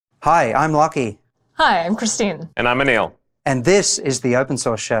Hi, I'm Lockie. Hi, I'm Christine. And I'm Anil. And this is the Open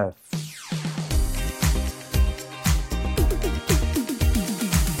Source Show.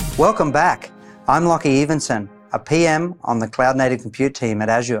 Welcome back. I'm Lockie Evenson, a PM on the Cloud Native Compute team at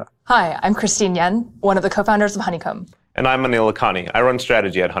Azure. Hi, I'm Christine Yen, one of the co-founders of Honeycomb. And I'm Anil Lakhani. I run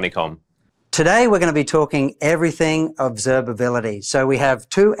strategy at Honeycomb. Today, we're going to be talking everything observability. So we have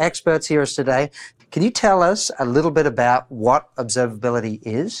two experts here today. Can you tell us a little bit about what observability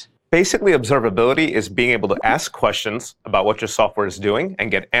is? Basically, observability is being able to ask questions about what your software is doing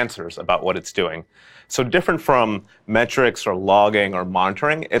and get answers about what it's doing. So different from metrics or logging or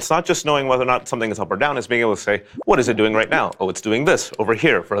monitoring, it's not just knowing whether or not something is up or down, it's being able to say, what is it doing right now? Oh, it's doing this over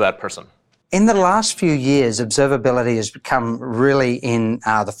here for that person. In the last few years, observability has become really in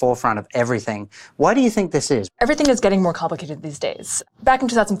the forefront of everything. Why do you think this is? Everything is getting more complicated these days. Back in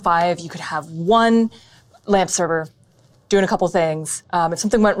 2005, you could have one LAMP server doing a couple things. If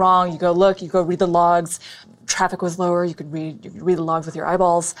something went wrong, you go look, you go read the logs. Traffic was lower, you could read the logs with your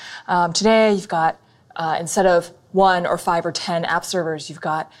eyeballs. Today, you've got, instead of 1 or 5 or 10 app servers, you've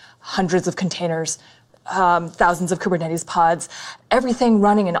got hundreds of containers, thousands of Kubernetes pods, everything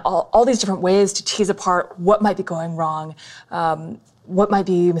running in all these different ways to tease apart what might be going wrong, what might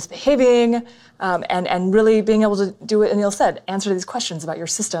be misbehaving, and really being able to do what Anil said, answer these questions about your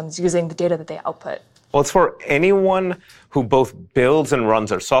systems using the data that they output. Well, it's for anyone who both builds and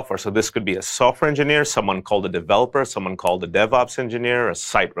runs their software. So this could be a software engineer, someone called a developer, someone called a DevOps engineer, a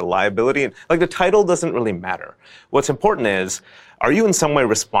site reliability. Like the title doesn't really matter. What's important is, are you in some way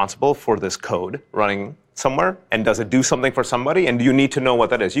responsible for this code running somewhere? And does it do something for somebody? And do you need to know what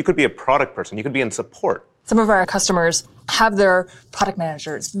that is? You could be a product person. You could be in support. Some of our customers have their product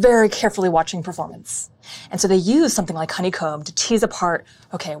managers very carefully watching performance. And so they use something like Honeycomb to tease apart,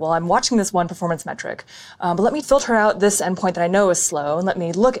 okay, well, I'm watching this one performance metric, but let me filter out this endpoint that I know is slow, and let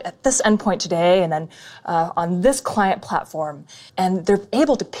me look at this endpoint today, and then on this client platform. And they're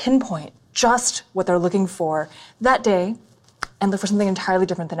able to pinpoint just what they're looking for that day and look for something entirely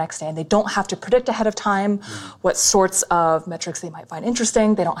different the next day. And they don't have to predict ahead of time what sorts of metrics they might find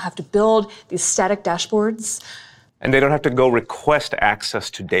interesting. They don't have to build these static dashboards. And they don't have to go request access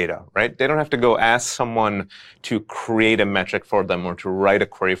to data, right? They don't have to go ask someone to create a metric for them or to write a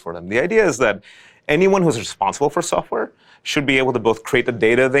query for them. The idea is that anyone who's responsible for software should be able to both create the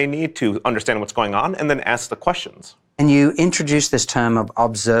data they need to understand what's going on and then ask the questions. And you introduced this term of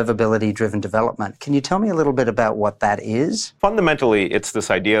observability-driven development. Can you tell me a little bit about what that is? Fundamentally, it's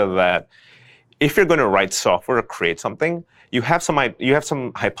this idea that if you're going to write software or create something, you have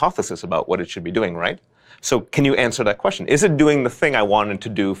some hypothesis about what it should be doing, right? So can you answer that question? Is it doing the thing I wanted to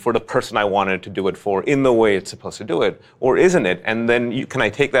do for the person I wanted to do it for in the way it's supposed to do it? Or isn't it? And then can I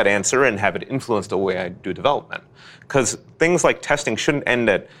take that answer and have it influence the way I do development? Because things like testing shouldn't end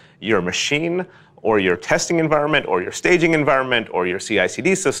at your machine or your testing environment or your staging environment or your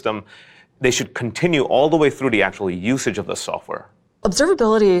CI/CD system. They should continue all the way through the actual usage of the software.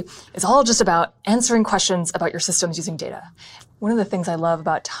 Observability is all just about answering questions about your systems using data. One of the things I love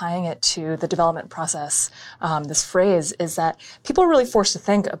about tying it to the development process, this phrase, is that people are really forced to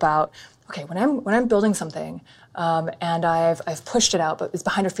think about, okay, when I'm building something and I've pushed it out, but it's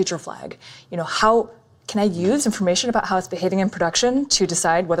behind a feature flag, how can I use information about how it's behaving in production to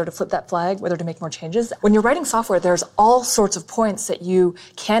decide whether to flip that flag, whether to make more changes? When you're writing software, there's all sorts of points that you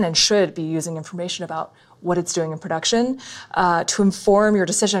can and should be using information about what it's doing in production to inform your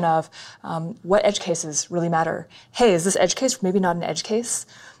decision of what edge cases really matter. Hey, is this edge case maybe not an edge case?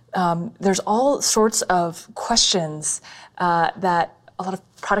 There's all sorts of questions that a lot of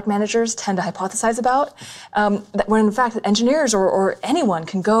product managers tend to hypothesize about, that when in fact engineers or anyone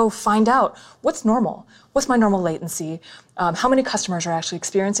can go find out what's normal, what's my normal latency, how many customers are actually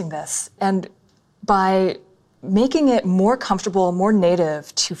experiencing this. And by making it more comfortable, more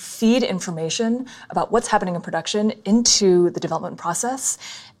native to feed information about what's happening in production into the development process,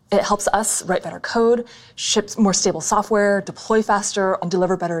 it helps us write better code, ship more stable software, deploy faster, and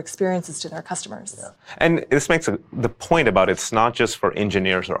deliver better experiences to their customers. Yeah. And this makes the point about it's not just for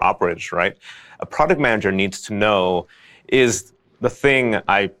engineers or operators, right? A product manager needs to know, is the thing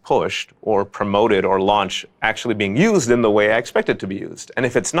I pushed or promoted or launched actually being used in the way I expect it to be used? And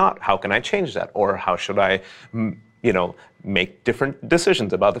if it's not, how can I change that? Or how should I, make different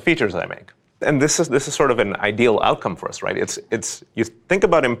decisions about the features I make? And this is sort of an ideal outcome for us, right? It's you think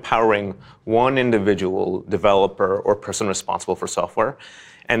about empowering one individual developer or person responsible for software,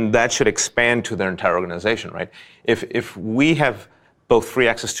 and that should expand to their entire organization, right? If we have both free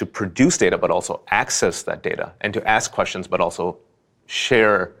access to produce data, but also access that data, and to ask questions, but also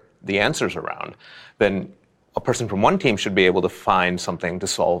share the answers around, then a person from one team should be able to find something to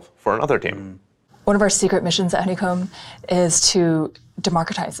solve for another team. One of our secret missions at Honeycomb is to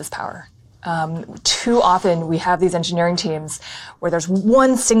democratize this power. Too often we have these engineering teams where there's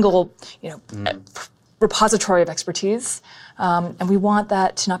one single, repository of expertise, and we want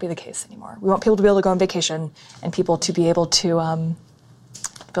that to not be the case anymore. We want people to be able to go on vacation and people to be able to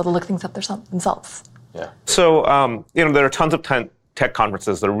look things up themselves. Yeah. So there are tons of tech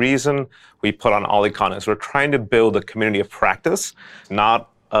conferences. The reason we put on OliCon is we're trying to build a community of practice, not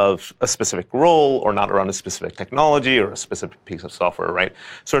of a specific role or not around a specific technology or a specific piece of software, right?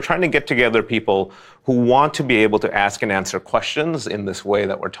 So we're trying to get together people who want to be able to ask and answer questions in this way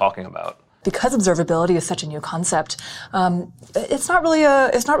that we're talking about. Because observability is such a new concept, it's not really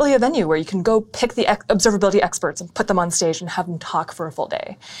a venue where you can go pick the observability experts and put them on stage and have them talk for a full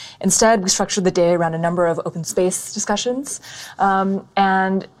day. Instead, we structured the day around a number of open space discussions,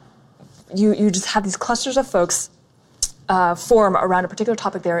 and you just have these clusters of folks form around a particular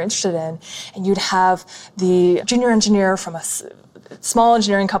topic they're interested in, and you'd have the junior engineer from a small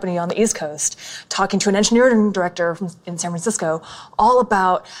engineering company on the East Coast talking to an engineering director in San Francisco all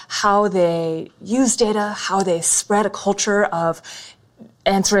about how they use data, how they spread a culture of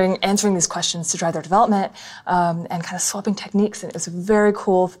answering these questions to drive their development, and kind of swapping techniques. And it was very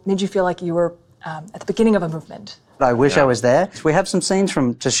cool, made you feel like you were at the beginning of a movement. I wish I was there. We have some scenes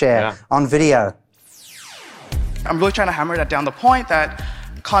to share on video. I'm really trying to hammer that down the point that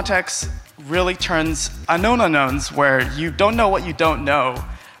context really turns unknown unknowns where you don't know what you don't know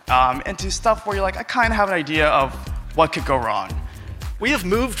into stuff where you're like, I kind of have an idea of what could go wrong. We have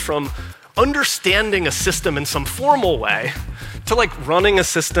moved from understanding a system in some formal way to like running a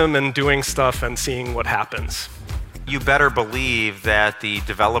system and doing stuff and seeing what happens. You better believe that the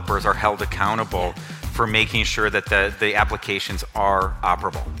developers are held accountable for making sure that the applications are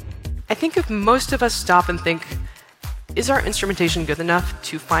operable. I think if most of us stop and think, is our instrumentation good enough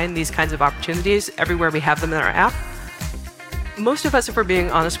to find these kinds of opportunities everywhere we have them in our app? Most of us, if we're being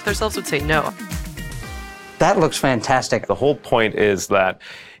honest with ourselves, would say no. That looks fantastic. The whole point is that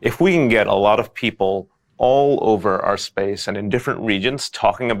if we can get a lot of people all over our space and in different regions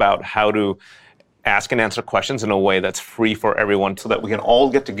talking about how to ask and answer questions in a way that's free for everyone so that we can all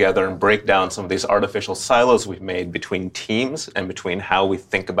get together and break down some of these artificial silos we've made between teams and between how we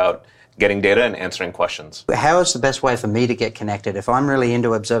think about getting data and answering questions. How is the best way for me to get connected? If I'm really into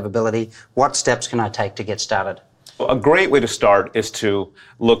observability, what steps can I take to get started? A great way to start is to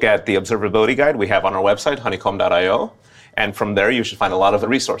look at the observability guide we have on our website, honeycomb.io, and from there you should find a lot of the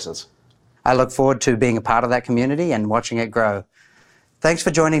resources. I look forward to being a part of that community and watching it grow. Thanks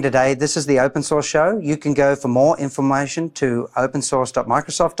for joining today. This is the Open Source Show. You can go for more information to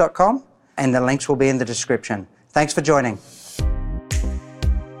opensource.microsoft.com, and the links will be in the description. Thanks for joining.